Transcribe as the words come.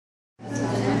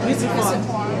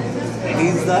It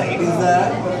is the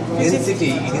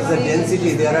density. It is the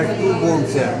density. There are two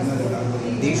bones here.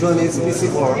 This one is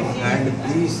pisiform, and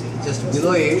this just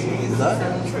below it is the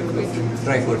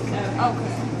trichoid.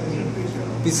 Okay.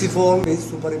 Pisiform is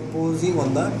superimposing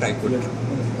on the trichoid.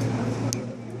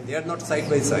 They are not side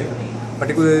by side.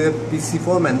 Particularly the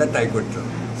pisiform and the trichoid.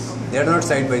 They are not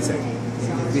side by side.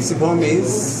 Pisiform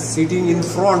is sitting in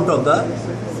front of the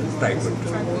trichoid.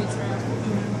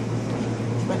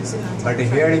 But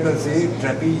here you can see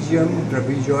trapezium,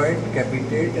 trapezoid,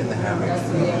 capitate, and the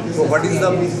hamate. So what is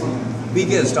the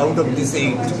biggest out of these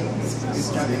 8?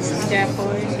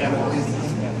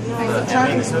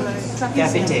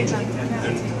 Capitate.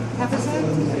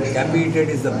 Capitate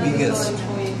is the biggest.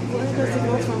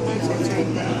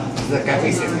 The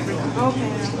capitate. Okay.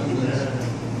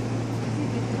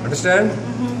 Understand?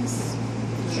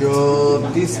 So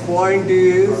this point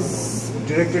is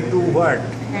directed to what?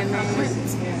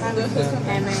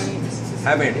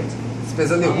 Hamate.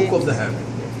 Especially hook of the hamate.